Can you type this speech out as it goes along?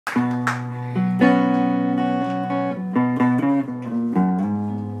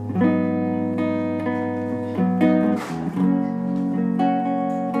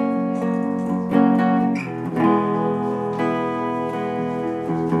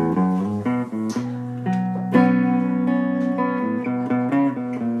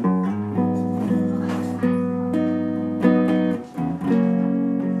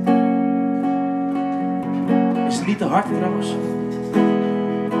Niet te hard trouwens.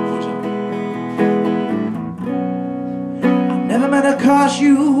 Goed zo. I never meant to cause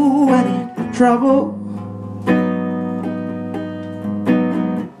you any trouble.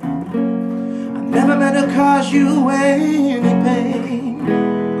 I never meant to cause you any pain.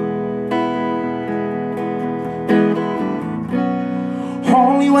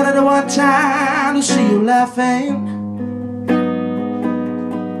 Only wanted the one time to see you laughing.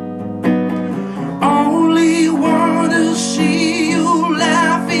 Only want to see you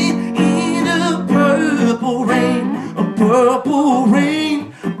laughing in the purple rain. A purple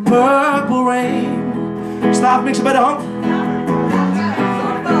rain, purple rain. Stop mixen bij de hand.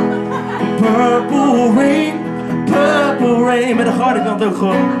 Purple rain, purple rain. Met de harde kant ook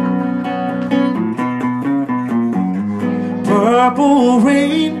gewoon. Purple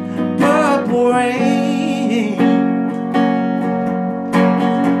rain, purple rain.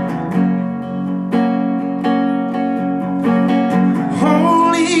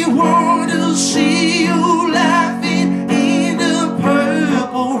 Only want to see you laughing in the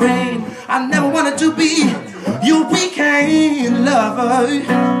purple rain. I never wanted to be your weekend lover.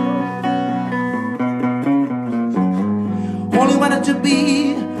 Only wanted to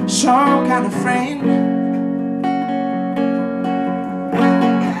be some kind of friend.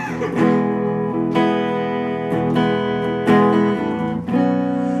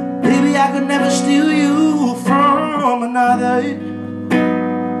 Baby, I could never steal you from another.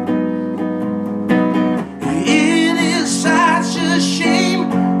 It is such a shame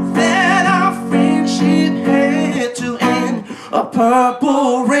that our friendship had to end. A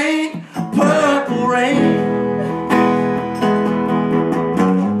purple rain, purple rain.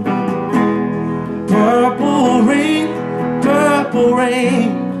 Purple rain, purple rain.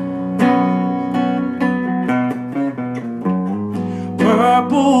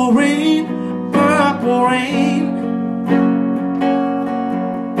 Purple rain, purple rain.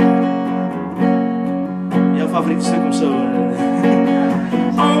 Jouw favoriete stuk om zo.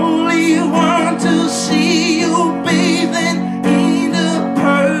 Only want to see you bathing in the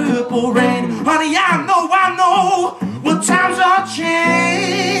purple rain. Honey, I know what times are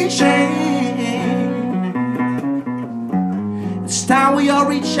changing. It's time we all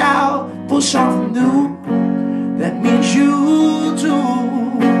reach out for something new. That means you too.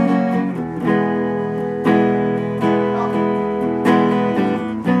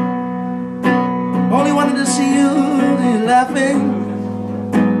 Only wanted to see you laughing.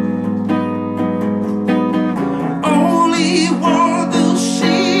 Only want to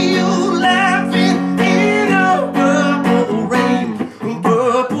see you laughing in a purple rain.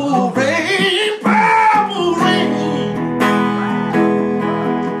 Purple rain, purple rain.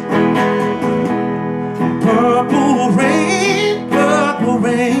 Purple rain, purple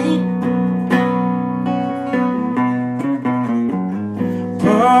rain.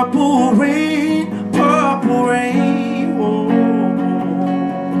 Purple rain, purple rain. Oh.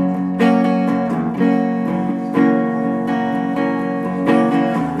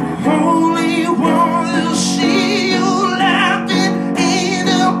 Only want to see you laughing in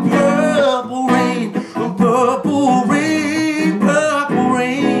the purple rain. Purple rain, purple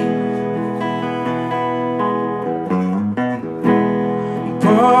rain.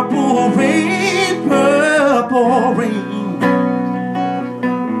 Purple rain, purple rain.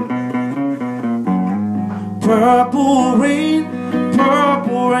 Purple rain,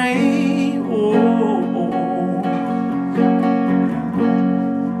 purple rain. Oh, oh.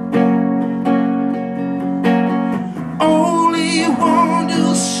 Only want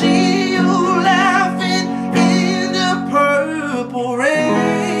to see you laughing in the purple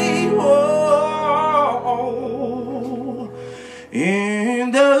rain. Oh,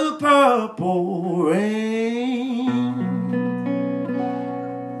 in the purple